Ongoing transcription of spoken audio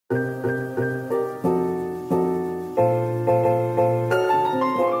I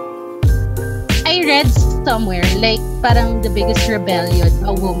read somewhere, like, parang the biggest rebellion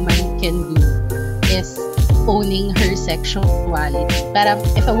a woman can do is owning her sexuality. Parang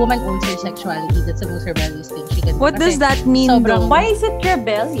if a woman owns her sexuality, that's the most rebellious thing she can do. What does that mean, though? Why is it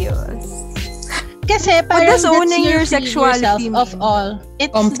rebellious? Kasi What parang does that's owning your freeing sexuality yourself of mean? all.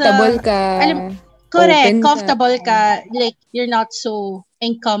 It's Comfortable the, ka. correct, Open comfortable ka. ka. Like, you're not so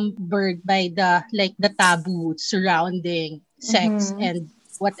encumbered by the taboo surrounding sex and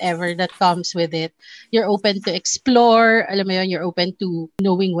whatever that comes with it. You're open to explore, alam mo yun, you're open to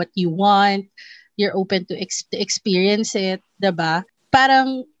knowing what you want, you're open to experience it, diba?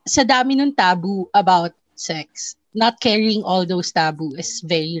 Parang sa dami ng taboo about sex, not carrying all those taboo is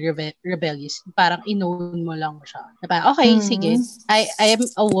very rebellious. Parang inown mo lang siya. Na parang, okay, sige. I am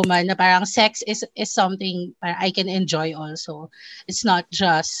a woman na parang sex is something I can enjoy also. It's not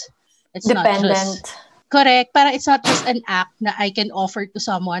just Dependent. correct. Parang it's not just an act na I can offer to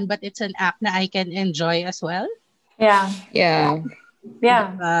someone, but it's an act na I can enjoy as well. Yeah. Yeah.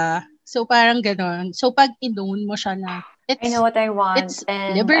 Yeah. So parang ganon. So pag inown mo siya na, I know what I want it's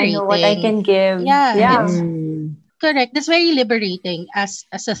and liberating. I know what I can give. Yeah. It's Mm. correct. That's very liberating as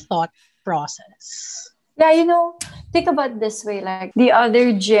a thought process. Yeah, think about this way, like the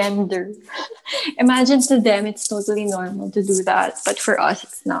other gender. Imagine to them it's totally normal to do that, but for us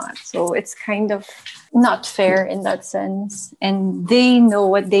it's not. So it's kind of not fair in that sense. And they know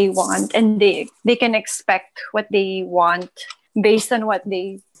what they want and they can expect what they want based on what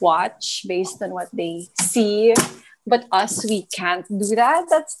they watch, based on what they see. But us, we can't do that.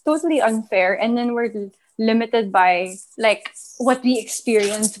 That's totally unfair. And then we're limited by like what we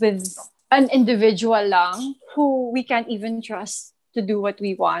experience with an individual lang who we can't even trust to do what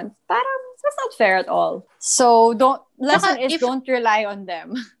we want. Parang that's not fair at all. So don't rely on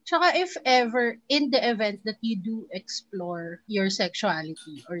them. Tsaka if ever in the event that you do explore your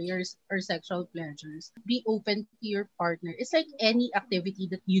sexuality or sexual pleasures, be open to your partner. It's like any activity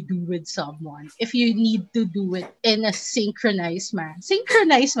that you do with someone. If you need to do it in a synchronized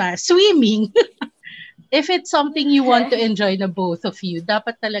manner, swimming. If it's something you want to enjoy na both of you,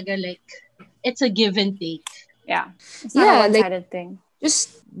 dapat talaga like, it's a give and take. Yeah. It's not a one-sided thing.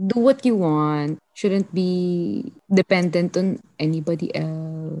 Just do what you want. Shouldn't be dependent on anybody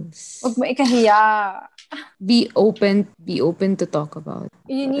else. Huwag mo ikahiya. Be open to talk about.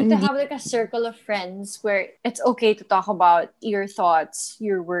 You need to have like a circle of friends where it's okay to talk about your thoughts,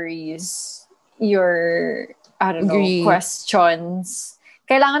 your worries, your, I don't know, questions.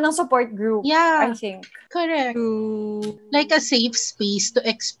 Kailangan ng support group, I think. Correct. True. Like a safe space to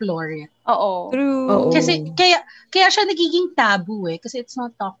explore it. Oo. True. Kasi kaya siya nagiging taboo kasi it's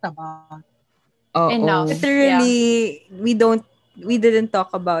not talked about. Enough. Literally, we didn't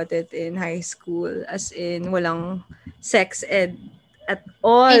talk about it in high school, as in walang sex ed at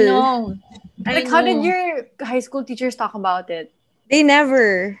all. I know. How did your high school teachers talk about it? They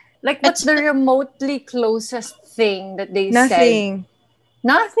never. Like, what's the remotely closest thing that they Nothing. said?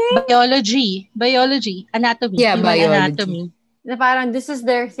 Nothing? Biology, anatomy. Yeah, human biology. Anatomy. Na parang, this is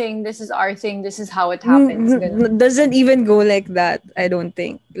their thing, this is our thing, this is how it happens. Doesn't even go like that, I don't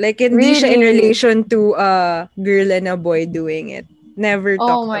think. Like, hindi siya in relation to a girl and a boy doing it. Never talked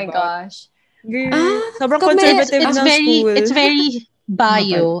about. Oh my gosh. Girl, sobrang conservative ng school. It's very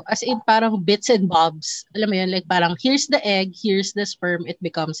bio, as in parang bits and bobs. Alam mo yun, like parang here's the egg, here's the sperm, it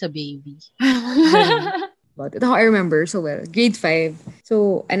becomes a baby. About it. I remember so well. Grade 5.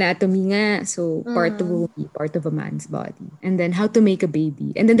 So, anatomy nga. So, part of a man's body. And then, how to make a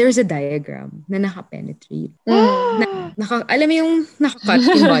baby. And then, there's a diagram na naka-penetrate. Alam mo yung naka-cut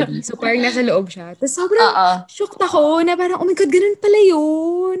yung body. So, parang nasa loob siya. Tapos, sobrang shocked ako na parang, oh my God, ganun pala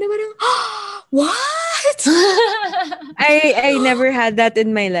yun. Na parang, what? I never had that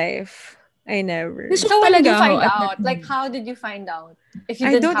in my life. I never. So, when did you find out? Like, how did you find out? If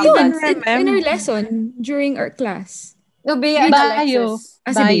you didn't have even that remember. In our lesson, during our class. No, Bea and Alexis.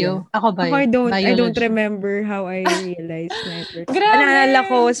 Bio. Ako bio. I don't remember how I realized never. Naalala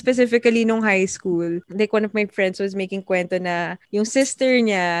ko specifically nung high school. Like one of my friends was making kwento na yung sister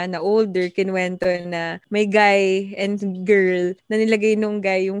niya na older kinwento na may guy and girl na nilagay nung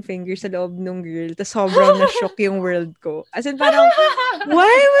guy yung finger sa loob nung girl. Tapos sobrang na-shock yung world ko. As in parang,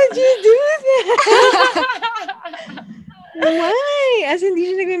 why would you do that? Why? As in, hindi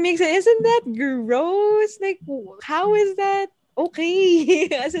siya nag-make sense. Isn't that gross? Like, how is that okay?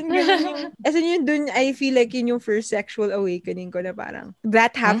 As in, yun dun, I feel like yun yung first sexual awakening ko na parang,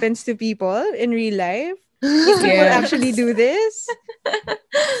 that happens to people in real life. These people Yeah. actually do this?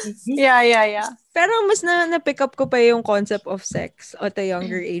 Yeah. Pero mas na-pick up ko pa yung concept of sex at a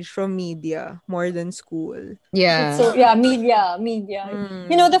younger age from media more than school. It's Yeah. so yeah, media.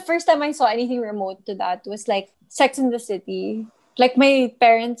 You know, Mm. the first time I saw anything remote to that was like Sex in the City. Like my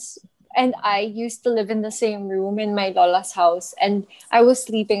parents and I used to live in the same room in my lola's house, and I was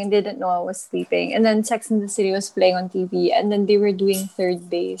sleeping and didn't know I was sleeping. And then Sex in the City was playing on TV, and then they were doing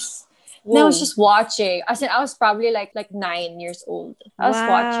third base. And I was Whoa. just watching. I said I was probably like 9 years old. I was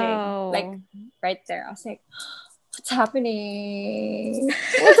watching like Wow. right there. I was like, what's happening?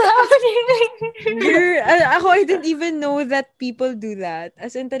 What's happening? Girl, ako, I didn't even know that people do that.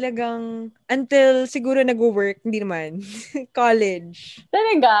 As in talagang, until siguro nag-work, hindi naman. College.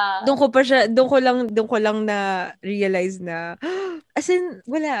 Talaga. Doon ko lang na realize na, as in,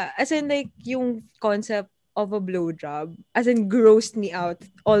 wala. As in, like, yung concept of a blowjob, as in, grossed me out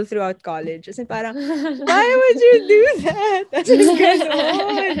all throughout college. As in, parang, why would you do that? As in,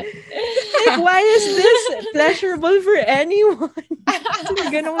 ganon. Like, why is this pleasurable for anyone? As in,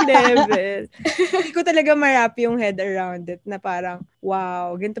 ganong level. Hindi ko talaga marap yung head around it na parang,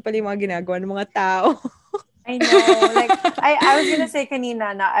 wow, ganito pala yung mga ginagawa ng mga tao. I know. Like, I was gonna say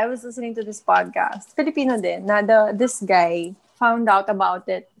kanina na I was listening to this podcast, Filipino din, na this guy found out about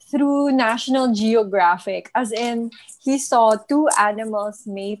it through National Geographic. As in, he saw two animals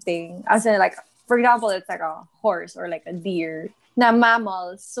mating. As in, like, for example, it's like a horse or like a deer. Na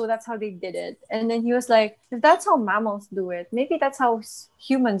mammals. So that's how they did it. And then he was like, if that's how mammals do it, maybe that's how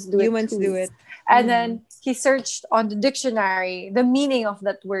humans do it Humans too. do it. And then he searched on the dictionary the meaning of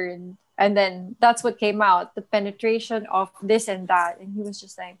that word. And then that's what came out, the penetration of this and that. And he was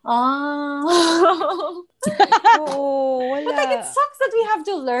just like, oh. Oo, wala. But like, it sucks that we have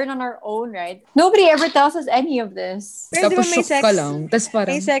to learn on our own, right? Nobody ever tells us any of this. Pero di ba Tapos may shook ka lang. Tas parang,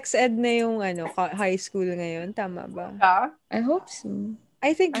 may sex ed na yung high school ngayon, tama ba? Yeah. I hope so.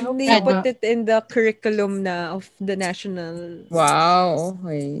 I think I hope they so. put it in the curriculum na of the national. Wow,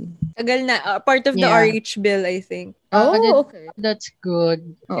 okay. Tagal na, part of the Yeah. RH bill, I think. Oh, okay. That's good.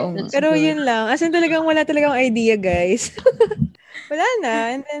 Oo nga. That's Pero good. yun lang. As in talagang wala talagang idea, guys. Wala na.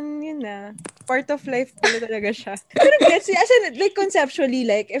 And then, yun na. Part of life pala talaga siya. Pero gets, as in, like, conceptually,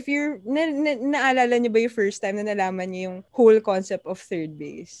 like, if you're, naalala niyo ba yung first time na nalaman niyo yung whole concept of third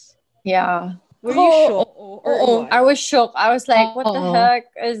base? Yeah. Were you Oh, shocked? Or what? I was shook. I was like, what the Oo.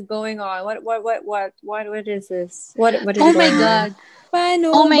 heck is going on? What is this? What is Oh my going on? God. Paano?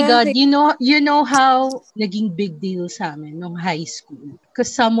 Oh my God. Bakit? You know how naging big deal sa amin nung high school?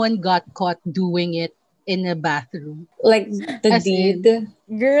 Because someone got caught doing it in a bathroom. Like the As in, deed.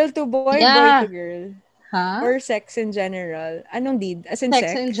 Girl to boy, boy Yeah. to girl. Huh? Or sex in general. Anong did? As in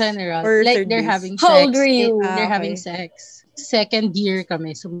Sex sex? in general. Or Like, third they're base? having sex. How old were you? They're Ah, having okay. sex. Second year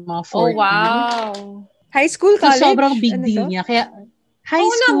kami. So, mga Oh, 14. wow. High school, So, college? sobrang big Ano deal to? niya. Kaya, high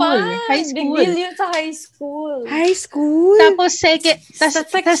Oo school. naman. High Big school. deal yun sa high school. High school? Tapos,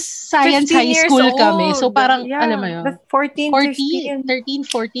 That's like science 15 high years school old. kami. So, parang, Yeah, alam mo yun, that's 14, 14, 15. 13,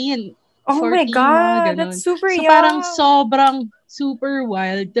 14. Oh my 14, mga God, ganun. that's super So, young. parang sobrang super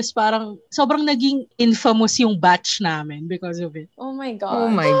wild. Tapos parang sobrang naging infamous yung batch namin because of it. Oh my God. Oh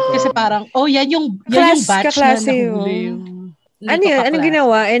my God. Kasi parang, yan yung batch na Kaklase nahuli yun. yung... Ano Hindi ko yun? Anong kaklase.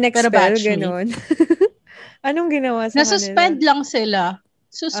 ginawa? Pero In-expel? batchmate. Ganon? Anong ginawa sa Na-suspend kanila? lang sila.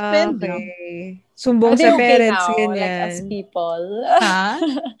 Suspend lang. Okay. Are Sumbong they sa okay parents, now? ganyan. Like as people? Ha?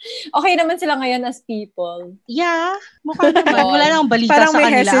 Okay naman sila ngayon as people. Yeah, mukha naman. Wala nang balita Parang sa may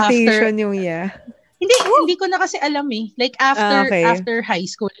kanila hesitation after... yung yeah. Hindi ko na kasi alam eh. Like Okay. after high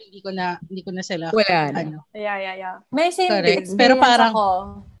school, hindi ko na sila Wala na. ano. Yeah. May same Correct. experience Pero parang- ako.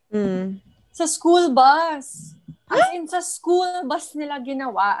 Mm. Sa school bus. As in, sa school bus nila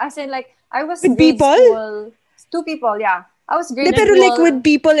ginawa. As in, like, I was With grade people? school. 2 people, yeah. I was grade Pero school. like with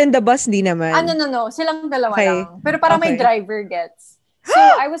people in the bus, di naman. No. Silang dalawa Okay. lang. Pero parang may Okay. driver gets. So,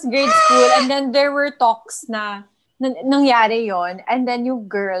 I was grade school and then there were talks na nangyari yon. And then yung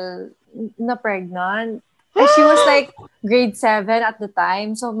girl na pregnant. And she was like grade 7 at the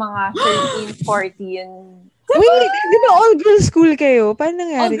time. So, mga 13, 14. Wait, di ba all girls school kayo? Paano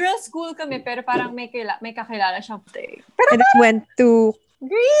nangyari? All-girls school kami, pero parang may kakilala siyang puti. And it went to...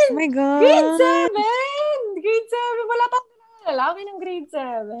 Grade! Oh my God. Grade 7! Grade 7! Wala pa akong lalaki ng grade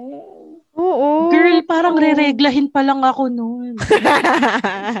 7. Oo. Girl, parang re-reglahin pa lang ako noon.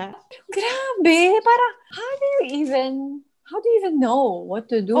 Grabe! Parang, how do you even know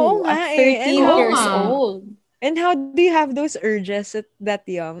what to do Oo nga at eh. 13 And years how- old? And how do you have those urges at that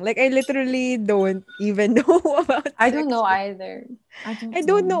young? Like, I literally don't even know about I don't sex. know either. I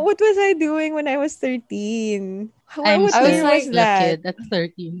don't know. What was I doing when I was 13? I'm What I was year like was a that? kid at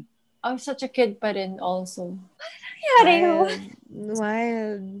 13. I was such a kid pa rin also. Nangyari yun?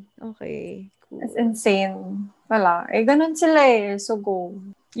 Wild. Okay. Cool. It's insane. Wala. Ganun sila So, go.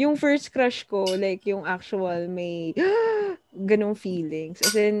 Yung first crush ko, like, yung actual may ganong feelings.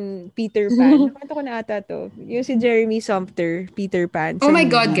 As in, Peter Pan. Nakwento ko na ata to. Yung si Jeremy Sumpter, Peter Pan. Oh sa my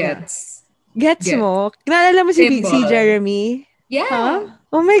God, movie. gets. Gets mo? Naalala mo si Jeremy? Yeah. Huh?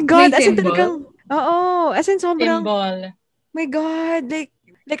 Oh my God. May As in symbol? talagang, as in sobrang, Symbol. my God.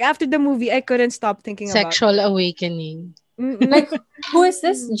 Like after the movie, I couldn't stop thinking about Sexual awakening. Like, who is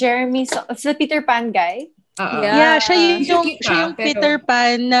this? Jeremy? It's the Peter Pan guy? Yeah, siya yung pero Peter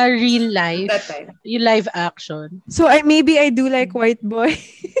Pan na real life. that time. Yung live action. So, maybe I do like white boys.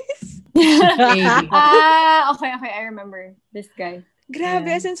 Maybe. Okay. I remember this guy. Grabe,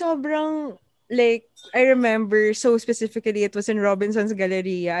 as in sobrang, like, I remember so specifically, it was in Robinson's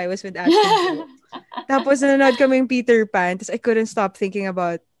Galleria. I was with Ashton. Tapos nanonood kaming Peter Pan. Tapos I couldn't stop thinking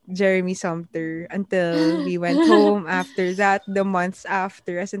about Jeremy Sumpter until we went home after that, the months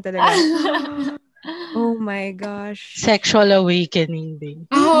after. As in talaga, oh my gosh. Sexual awakening din.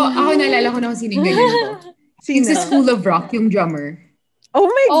 Ako naalala ko na kung sino yung ganyan ko. Yung sa School of Rock, yung drummer. Oh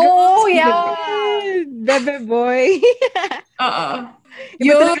my God! Oh, yeah! Bebe boy.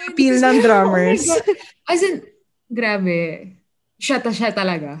 Yung talaga appeal ng drummers. As in, grabe. Siya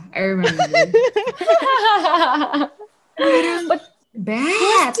talaga. I remember. But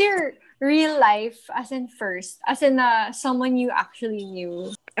bad. who's your real life, as in first? As in someone you actually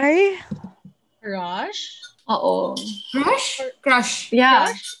knew? Ay? Crush? Oo. Crush?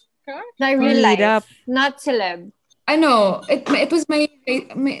 Yeah. Crush? Not real Mahirap. life. Not celeb. It was my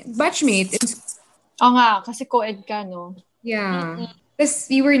batchmate. Oo nga, kasi co-ed ka, no? Yeah. Tapos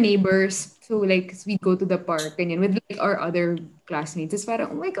we were neighbors. So like, we'd go to the park ganyan, with like our other classmates. It's parang,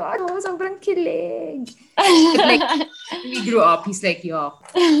 oh my God, sobrang kilig. But like, when we grew up, he's like, yuck.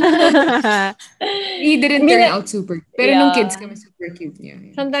 He didn't turn out super. Pero nung kids kami, super cute niya.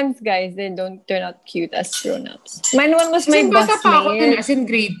 Yeah. Sometimes guys, they don't turn out cute as grown-ups. Mine one was my busmate. As in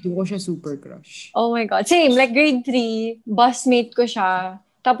grade 2 ko siya super crush. Oh my God. Same, like grade 3, busmate ko siya.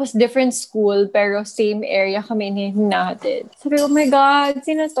 Tapos different school, pero same area kami hinahatid. Sabi ko, oh my God,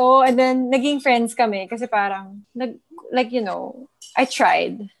 sino to? And then, naging friends kami kasi parang, I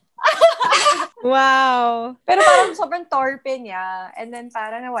tried. Wow. Pero parang sobrang torpe niya. And then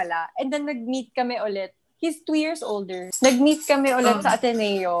parang nawala. And then nag-meet kami ulit. He's 2 years older. Nag-meet kami ulit sa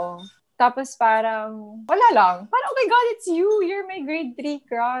Ateneo. Tapos parang, wala lang. Parang, oh my God, it's you. You're my grade 3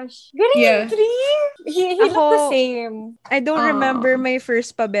 crush. Grade 3? He looked the same. I don't remember my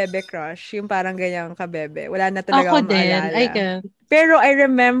first pabebe crush. Yung parang ganyang kabebe. Wala na talaga Ako akong maalala. din. I can. Pero I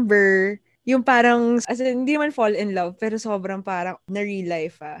remember yung parang, as in, hindi naman fall in love, pero sobrang parang na real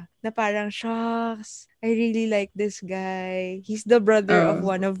life na parang, shucks, I really like this guy. He's the brother of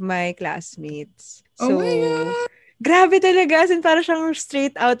one of my classmates. So, oh my God. Grabe talaga. As in, parang siyang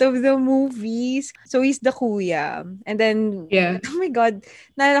straight out of the movies. So, he's the kuya. And then, oh my God,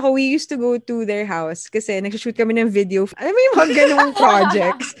 naalala ko, we used to go to their house kasi nag-shoot kami ng video. Alam mo yung mga ganung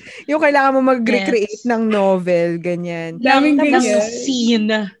projects? Yung kailangan mo mag-recreate ng novel, ganyan. Daming ganyan.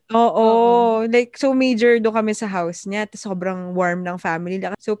 Scene. Oo. Like, so major doon kami sa house niya. Tapos sobrang warm ng family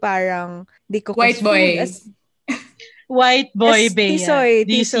nila. So, parang, di ko white boy. White boy, Bea. Tisoy.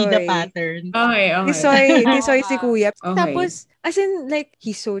 Do you see the pattern? Okay. Tisoy si kuya. Okay. Tapos, as in, like,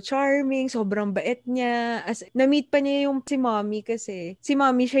 he's so charming, sobrang bait niya. Na-meet pa niya yung si mommy kasi. Si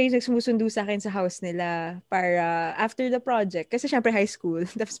mommy, siya yung nagsumusundo sa akin sa house nila para after the project. Kasi syempre high school.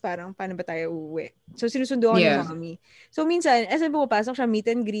 Tapos parang, paano ba tayo uuwi? So, sinusundo ako ni mommy. So, minsan, as in, pumapasok siya,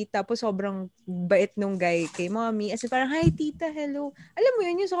 meet and greet. Tapos, sobrang bait nung guy kay mommy. As in, parang, hi, tita, hello. Alam mo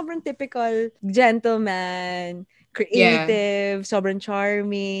yun, yung sobrang typical gentleman, creative, sobrang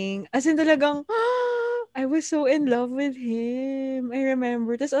charming. As in, talagang, I was so in love with him. I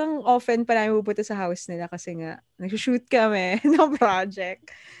remember. Tapos, ang often pa namin pupunta sa house nila kasi nga, nag-shoot kami ng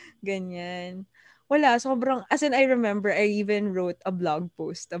project. Ganyan. Wala, sobrang, as in, I remember, I even wrote a blog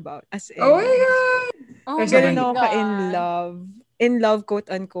post about, as in, oh my God! Ganun ako ka-in love. In love,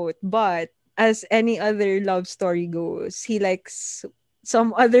 quote-unquote. But, as any other love story goes, he likes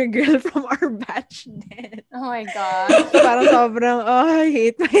some other girl from our batch then. Oh my God. Parang sobrang, I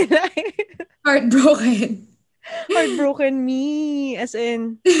hate my life. Heartbroken me. As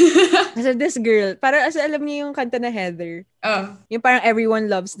in this girl. Parang, alam niyo yung kanta na Heather. Yung parang everyone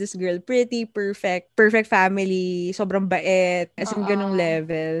loves this girl. Pretty, perfect family. Sobrang bait. As in, ganung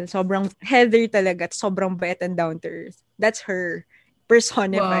level. Sobrang Heather talaga. Sobrang bait and down to earth. That's her.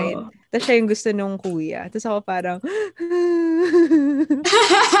 Personified. Wow. Tapos siya yung gusto nung kuya. Tapos ako parang,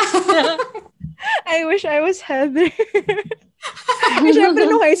 I wish I was Heather. Siyempre,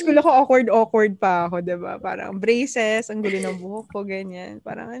 nung high school ako, awkward pa ako, diba? Parang braces, ang gulo ng buhok ko, ganyan.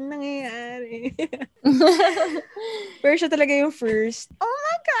 Parang, ano nangyayari? Pero siya talaga yung first. Oh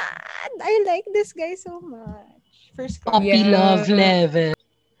my God! I like this guy so much. First crush. Puppy love level.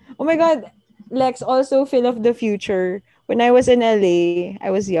 Oh my God. Lex, also Phil of the Future. When I was in LA,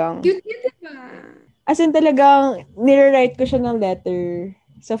 I was young. Cute yun, diba? As in talagang, nire-write ko siya ng letter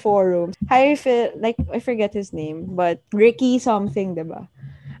sa forum. Hi, Phil. Like, I forget his name. But, Ricky something, diba?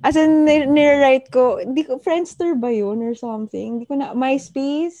 As in, nire-write ko, hindi ko, Friendster ba yun or something? Hindi ko na,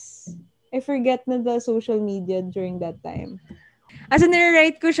 MySpace? I forget na the social media during that time. As in,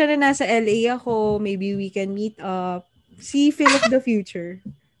 nire-write ko siya na nasa LA ako. Maybe we can meet up. See Phil of the Future.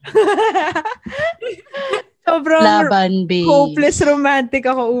 Sobrang Laban, babe. hopeless romantic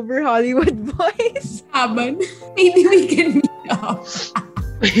ako over Hollywood Boys. Laban. Maybe we can meet up.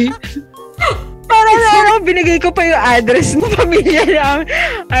 Parang binigay ko pa yung address ng pamilya namin.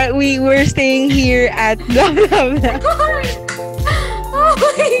 We were staying here at blah, blah, blah. Oh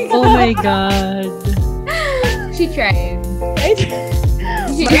my God. Oh my God. She tried.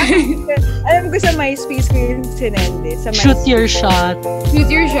 Alam ko sa MySpace ko yung sinende. Sa Shoot MySpace. your shot. Shoot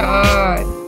your shot.